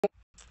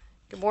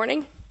Good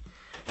morning.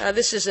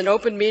 This is an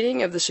open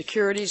meeting of the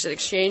Securities and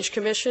Exchange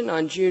Commission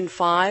on June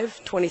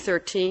 5,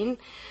 2013.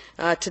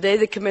 Today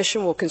the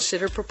Commission will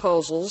consider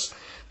proposals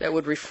that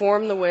would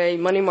reform the way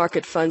money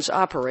market funds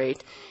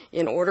operate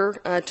in order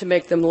to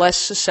make them less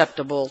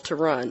susceptible to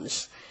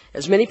runs.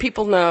 As many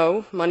people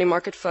know, money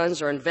market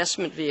funds are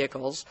investment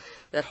vehicles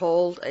that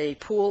hold a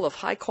pool of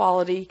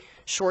high-quality,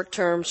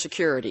 short-term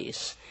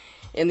securities.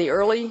 In the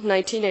early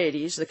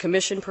 1980s, the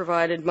Commission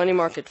provided money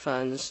market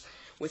funds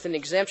with an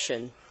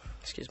exemption,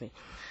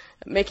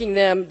 making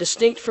them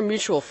distinct from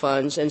mutual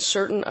funds and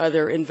certain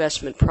other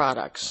investment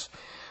products.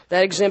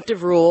 That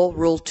exemptive rule,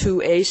 Rule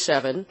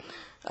 2A7,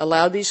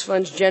 allowed these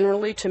funds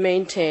generally to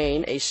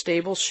maintain a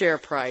stable share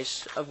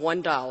price of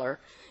 $1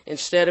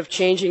 instead of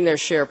changing their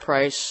share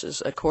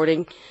prices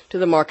according to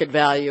the market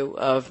value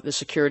of the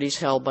securities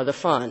held by the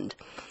fund.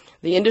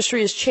 The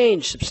industry has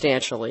changed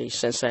substantially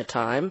since that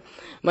time.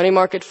 Money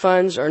market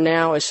funds are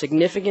now a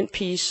significant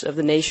piece of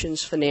the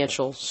nation's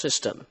financial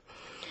system.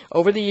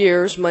 Over the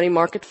years, money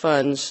market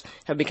funds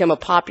have become a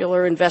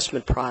popular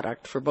investment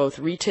product for both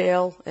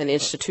retail and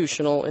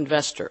institutional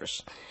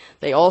investors.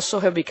 They also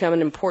have become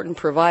an important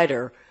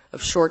provider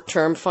of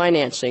short-term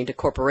financing to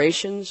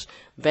corporations,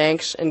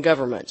 banks, and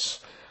governments.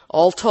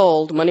 All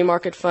told, money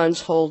market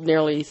funds hold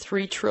nearly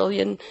 $3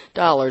 trillion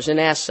in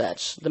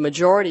assets, the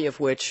majority of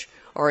which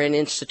are in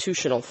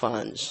institutional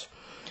funds.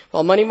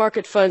 While money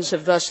market funds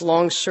have thus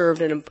long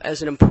served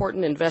as an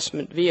important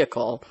investment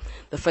vehicle,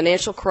 the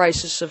financial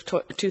crisis of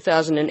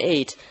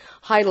 2008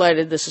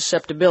 highlighted the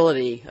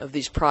susceptibility of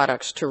these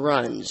products to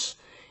runs.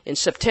 In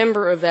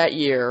September of that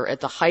year,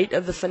 at the height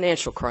of the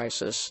financial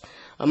crisis,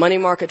 a money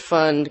market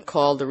fund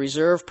called the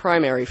Reserve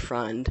Primary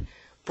Fund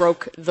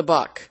broke the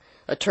buck,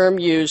 a term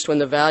used when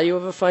the value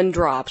of a fund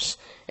drops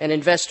and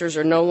investors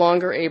are no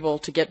longer able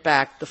to get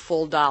back the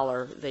full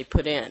dollar they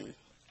put in.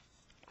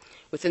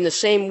 Within the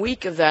same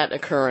week of that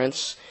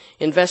occurrence,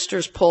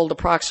 investors pulled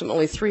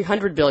approximately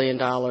 $300 billion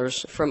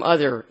from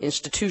other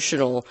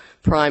institutional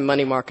prime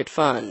money market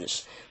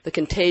funds. The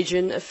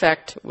contagion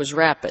effect was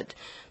rapid.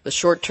 The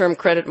short-term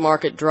credit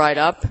market dried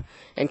up,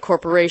 and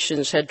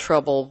corporations had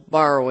trouble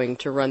borrowing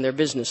to run their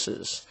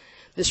businesses.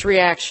 This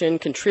reaction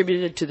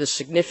contributed to the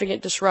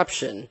significant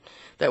disruption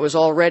that was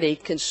already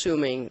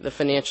consuming the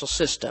financial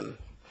system.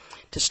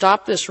 To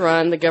stop this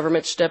run, the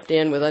government stepped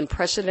in with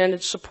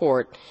unprecedented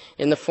support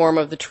in the form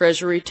of the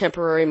Treasury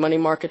Temporary Money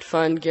Market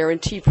Fund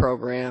Guarantee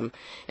Program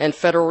and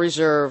Federal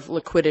Reserve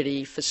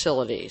liquidity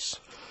facilities.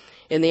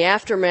 In the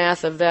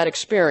aftermath of that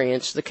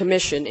experience, the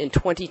Commission in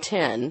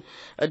 2010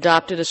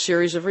 adopted a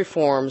series of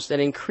reforms that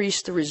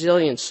increased the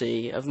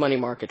resiliency of money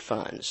market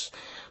funds.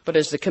 But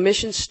as the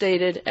Commission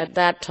stated at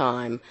that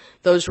time,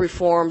 those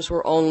reforms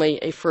were only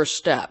a first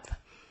step.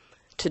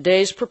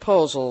 Today's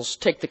proposals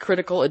take the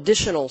critical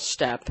additional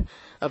step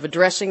of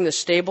addressing the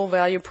stable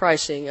value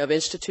pricing of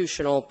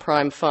institutional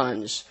prime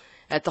funds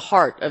at the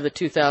heart of the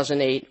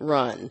 2008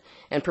 run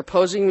and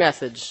proposing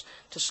methods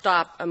to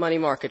stop a money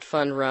market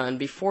fund run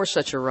before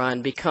such a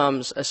run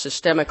becomes a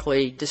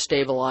systemically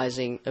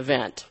destabilizing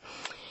event.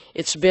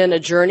 It's been a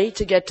journey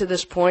to get to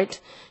this point.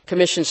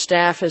 Commission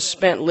staff has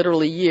spent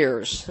literally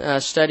years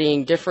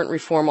studying different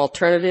reform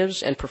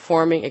alternatives and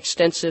performing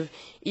extensive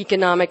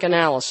economic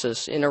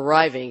analysis in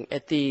arriving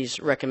at these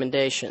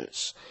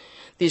recommendations.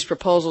 These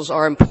proposals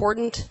are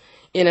important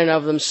in and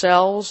of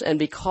themselves and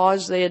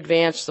because they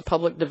advance the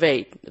public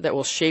debate that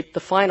will shape the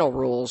final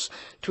rules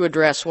to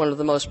address one of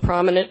the most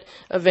prominent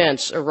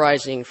events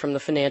arising from the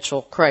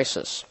financial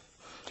crisis.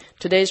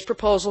 Today's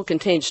proposal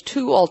contains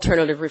two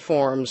alternative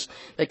reforms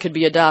that could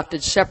be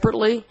adopted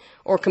separately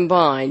or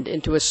combined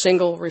into a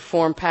single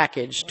reform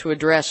package to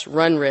address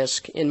run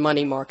risk in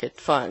money market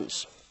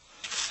funds.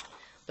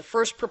 The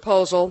first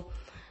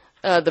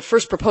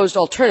proposed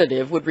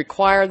alternative would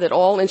require that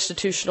all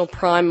institutional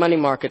prime money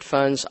market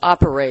funds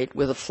operate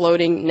with a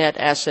floating net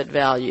asset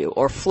value,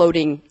 or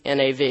floating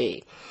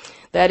NAV.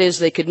 That is,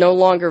 they could no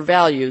longer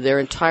value their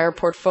entire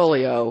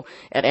portfolio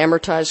at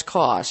amortized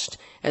cost,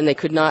 and they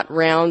could not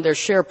round their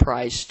share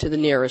price to the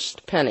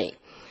nearest penny.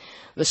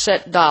 The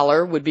set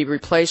dollar would be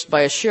replaced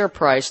by a share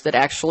price that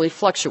actually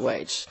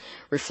fluctuates,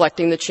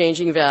 reflecting the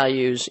changing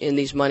values in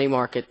these money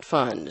market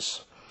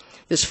funds.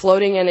 This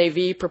floating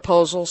NAV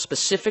proposal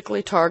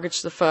specifically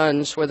targets the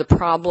funds where the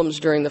problems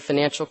during the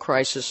financial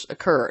crisis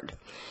occurred: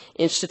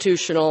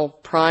 institutional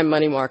prime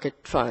money market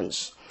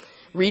funds.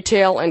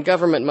 Retail and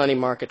government money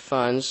market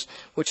funds,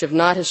 which have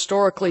not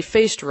historically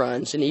faced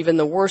runs in even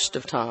the worst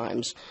of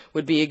times,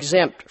 would be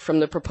exempt from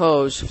the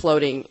proposed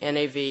floating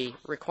NAV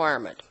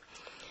requirement.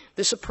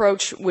 This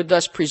approach would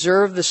thus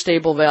preserve the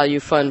stable value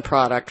fund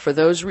product for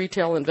those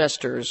retail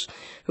investors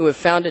who have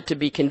found it to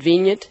be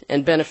convenient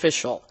and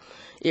beneficial.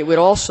 It would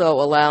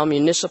also allow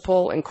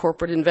municipal and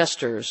corporate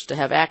investors to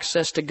have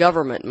access to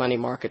government money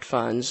market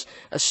funds,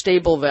 a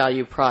stable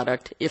value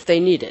product, if they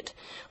need it,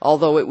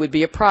 although it would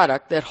be a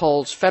product that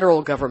holds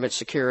federal government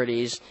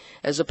securities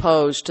as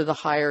opposed to the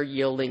higher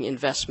yielding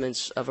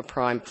investments of a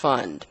prime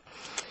fund.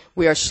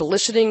 We are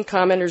soliciting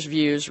commenters'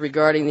 views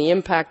regarding the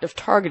impact of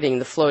targeting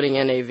the floating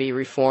NAV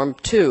reform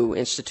to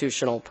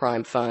institutional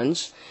prime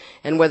funds,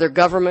 and whether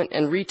government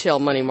and retail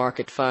money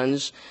market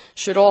funds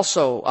should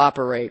also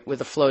operate with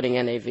a floating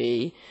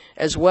NAV,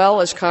 as well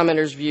as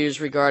commenters'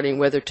 views regarding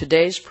whether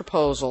today's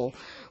proposal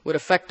would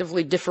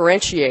effectively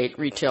differentiate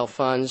retail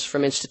funds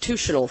from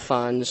institutional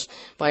funds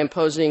by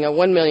imposing a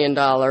 $1 million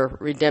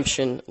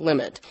redemption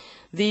limit.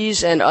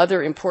 These and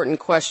other important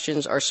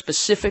questions are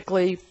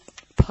specifically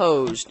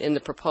posed in the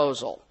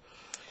proposal.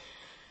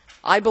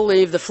 I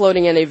believe the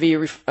floating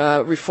NAV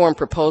reform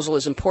proposal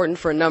is important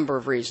for a number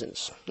of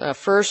reasons.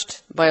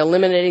 First, by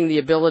eliminating the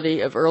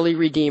ability of early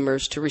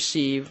redeemers to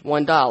receive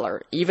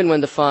 $1, even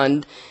when the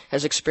fund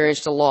has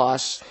experienced a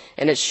loss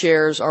and its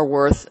shares are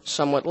worth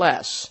somewhat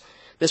less.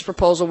 This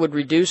proposal would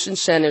reduce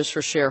incentives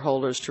for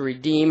shareholders to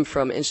redeem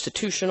from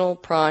institutional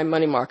prime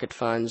money market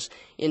funds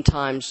in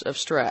times of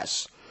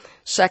stress.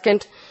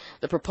 Second,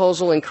 the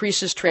proposal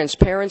increases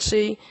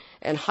transparency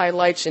and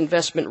highlights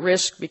investment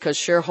risk because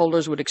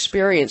shareholders would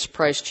experience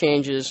price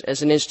changes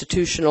as an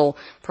institutional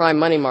prime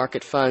money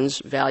market fund's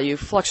value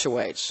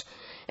fluctuates.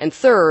 And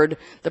third,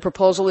 the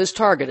proposal is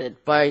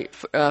targeted by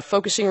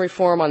focusing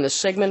reform on the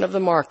segment of the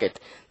market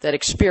that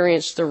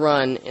experienced the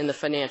run in the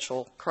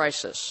financial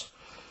crisis.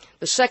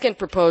 The second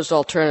proposed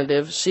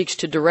alternative seeks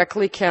to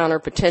directly counter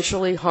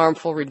potentially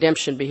harmful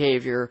redemption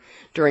behavior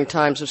during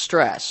times of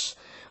stress.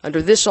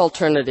 Under this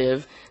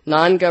alternative,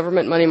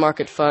 non-government money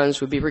market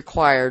funds would be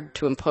required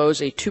to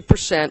impose a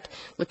 2%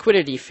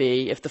 liquidity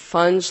fee if the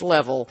fund's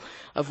level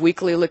of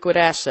weekly liquid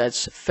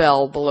assets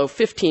fell below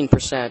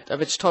 15%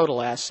 of its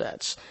total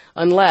assets,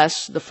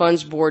 unless the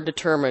fund's board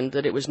determined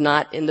that it was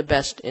not in the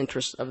best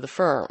interest of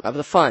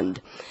the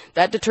fund.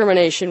 That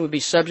determination would be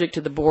subject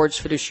to the board's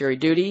fiduciary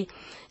duty,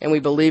 and we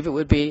believe it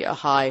would be a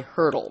high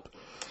hurdle.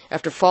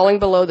 After falling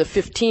below the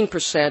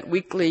 15%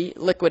 weekly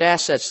liquid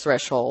assets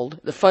threshold,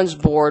 the fund's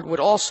board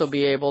would also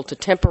be able to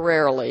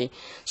temporarily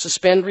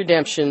suspend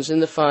redemptions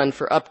in the fund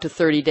for up to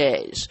 30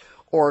 days,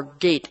 or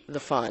gate the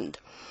fund.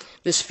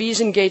 This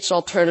fees and gates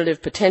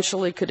alternative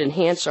potentially could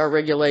enhance our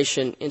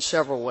regulation in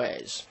several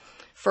ways.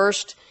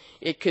 First,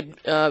 it could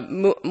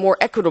more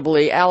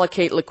equitably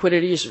allocate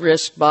liquidity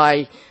risk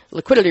by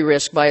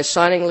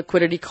assigning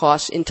liquidity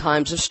costs in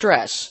times of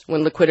stress,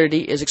 when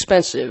liquidity is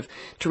expensive,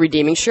 to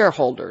redeeming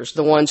shareholders,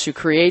 the ones who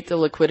create the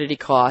liquidity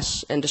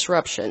costs and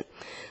disruption.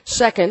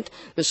 Second,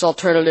 this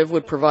alternative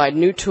would provide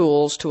new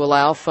tools to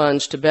allow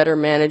funds to better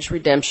manage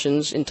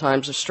redemptions in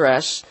times of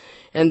stress,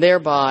 and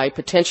thereby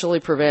potentially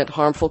prevent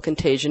harmful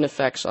contagion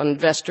effects on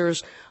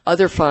investors,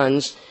 other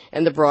funds,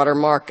 and the broader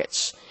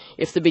markets.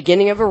 If the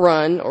beginning of a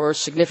run or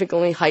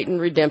significantly heightened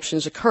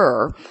redemptions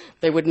occur,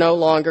 they would no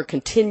longer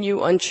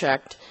continue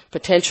unchecked,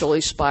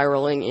 potentially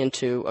spiraling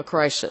into a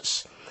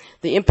crisis.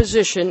 The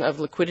imposition of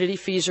liquidity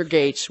fees or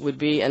gates would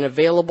be an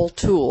available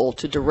tool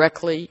to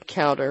directly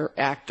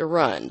counteract a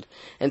run.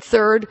 And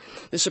third,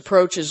 this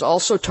approach is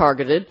also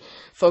targeted,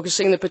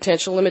 focusing the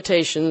potential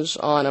limitations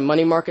on a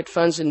money market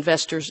fund's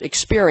investors'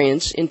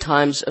 experience in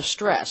times of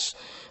stress,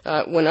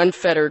 when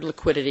unfettered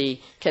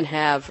liquidity can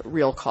have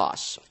real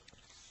costs.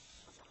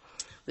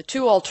 The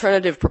two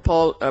alternative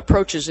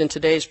approaches in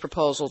today's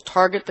proposal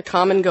target the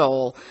common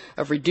goal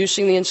of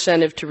reducing the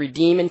incentive to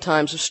redeem in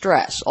times of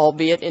stress,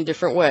 albeit in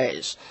different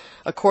ways.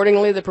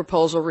 Accordingly, the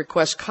proposal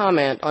requests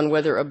comment on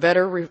whether a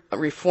better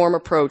reform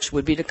approach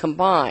would be to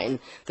combine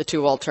the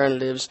two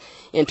alternatives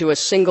into a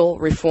single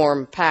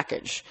reform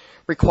package,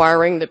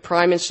 requiring that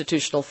prime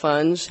institutional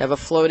funds have a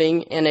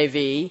floating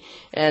NAV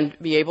and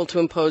be able to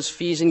impose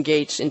fees and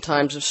gates in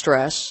times of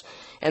stress,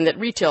 and that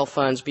retail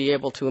funds be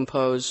able to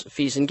impose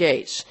fees and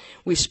gates.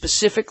 We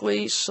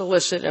specifically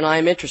solicit, and I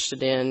am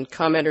interested in,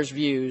 commenters'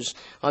 views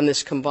on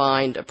this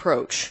combined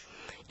approach.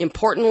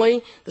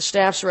 Importantly, the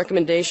staff's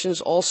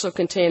recommendations also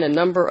contain a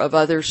number of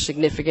other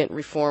significant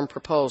reform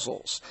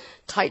proposals: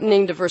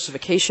 tightening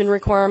diversification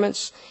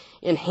requirements,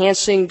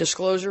 enhancing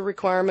disclosure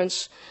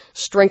requirements,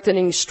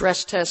 strengthening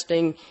stress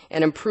testing,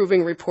 and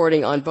improving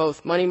reporting on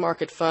both money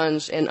market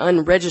funds and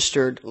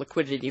unregistered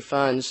liquidity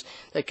funds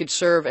that could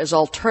serve as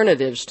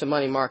alternatives to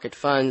money market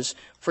funds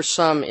for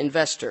some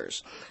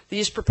investors.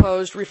 These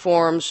proposed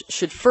reforms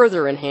should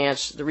further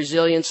enhance the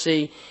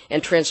resiliency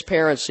and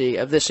transparency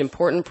of this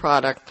important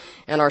product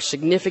and are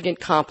significant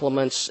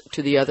complements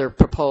to the other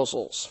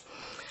proposals.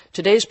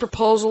 Today's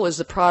proposal is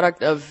the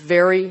product of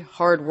very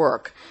hard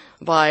work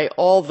by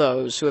all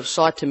those who have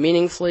sought to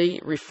meaningfully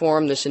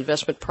reform this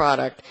investment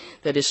product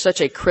that is such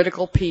a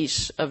critical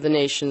piece of the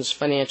nation's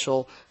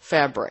financial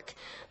fabric.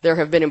 There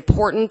have been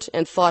important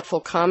and thoughtful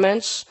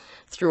comments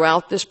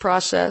throughout this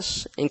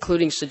process,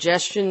 including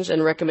suggestions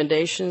and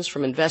recommendations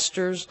from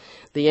investors,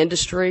 the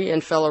industry,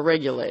 and fellow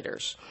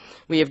regulators.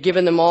 We have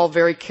given them all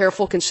very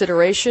careful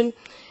consideration,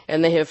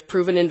 and they have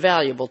proven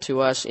invaluable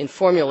to us in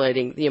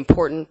formulating the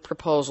important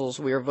proposals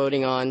we are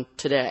voting on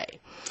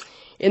today.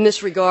 In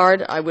this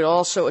regard, I would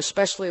also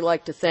especially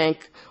like to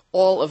thank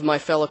all of my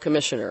fellow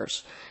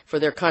commissioners for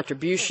their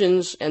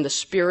contributions and the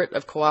spirit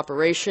of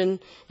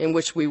cooperation in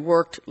which we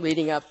worked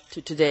leading up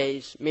to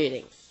today's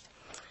meeting.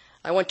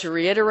 I want to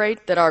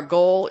reiterate that our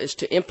goal is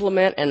to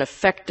implement an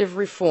effective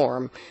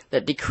reform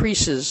that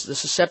decreases the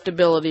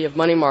susceptibility of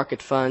money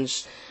market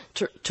funds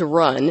to the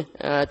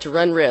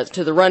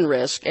run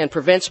risk and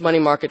prevents money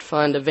market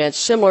fund events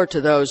similar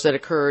to those that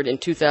occurred in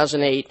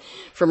 2008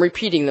 from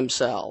repeating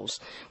themselves.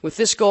 With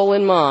this goal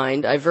in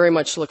mind, I very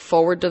much look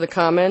forward to the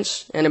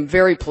comments and am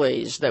very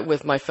pleased that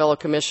with my fellow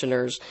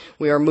commissioners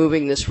we are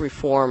moving this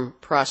reform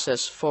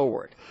process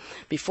forward.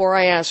 Before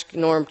I ask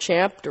Norm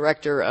Champ,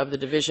 Director of the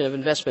Division of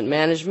Investment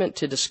Management,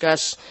 to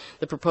discuss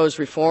the proposed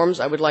reforms,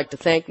 I would like to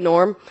thank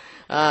Norm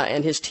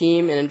and his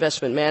team in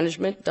Investment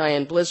Management,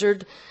 Diane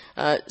Blizzard,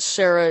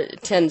 Sarah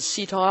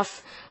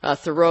Ten-Setoff,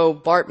 Thoreau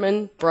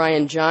Bartman,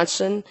 Brian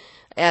Johnson,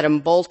 Adam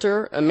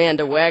Bolter,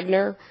 Amanda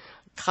Wagner,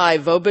 Kai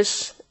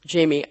Vobis,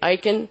 Jamie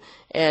Eichen,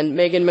 and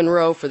Megan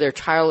Monroe for their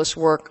tireless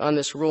work on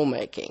this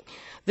rulemaking.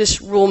 This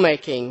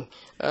rulemaking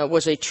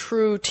was a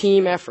true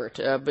team effort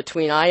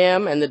between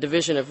IM and the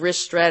Division of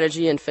Risk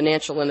Strategy and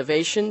Financial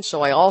Innovation,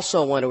 so I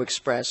also want to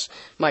express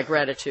my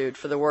gratitude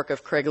for the work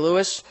of Craig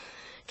Lewis,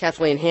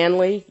 Kathleen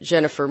Hanley,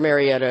 Jennifer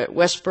Marietta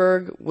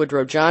Westberg,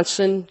 Woodrow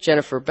Johnson,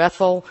 Jennifer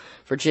Bethel,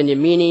 Virginia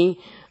Meany,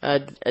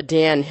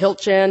 Dan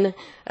Hiltgen,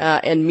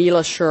 and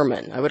Mila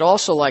Sherman. I would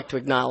also like to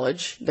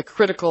acknowledge the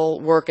critical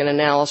work and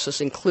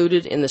analysis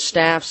included in the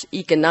staff's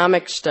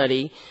economic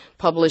study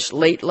published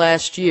late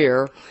last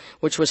year,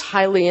 which was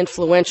highly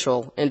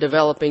influential in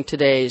developing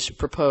today's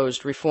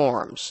proposed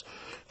reforms.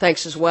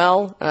 Thanks as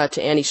well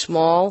to Annie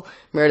Small,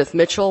 Meredith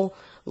Mitchell,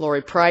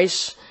 Lori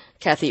Price,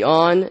 Kathy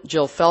Ahn,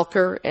 Jill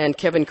Felker, and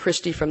Kevin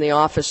Christie from the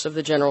Office of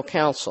the General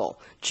Counsel,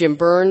 Jim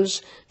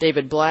Burns,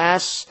 David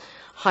Blass,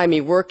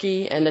 Jaime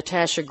Werke, and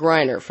Natasha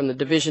Greiner from the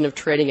Division of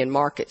Trading and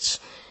Markets,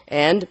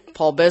 and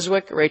Paul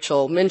Beswick,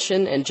 Rachel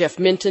Minchin, and Jeff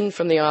Minton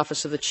from the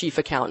Office of the Chief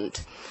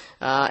Accountant.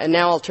 And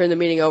now I'll turn the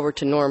meeting over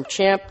to Norm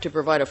Champ to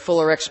provide a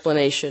fuller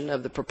explanation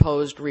of the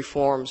proposed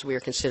reforms we are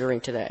considering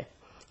today.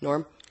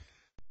 Norm?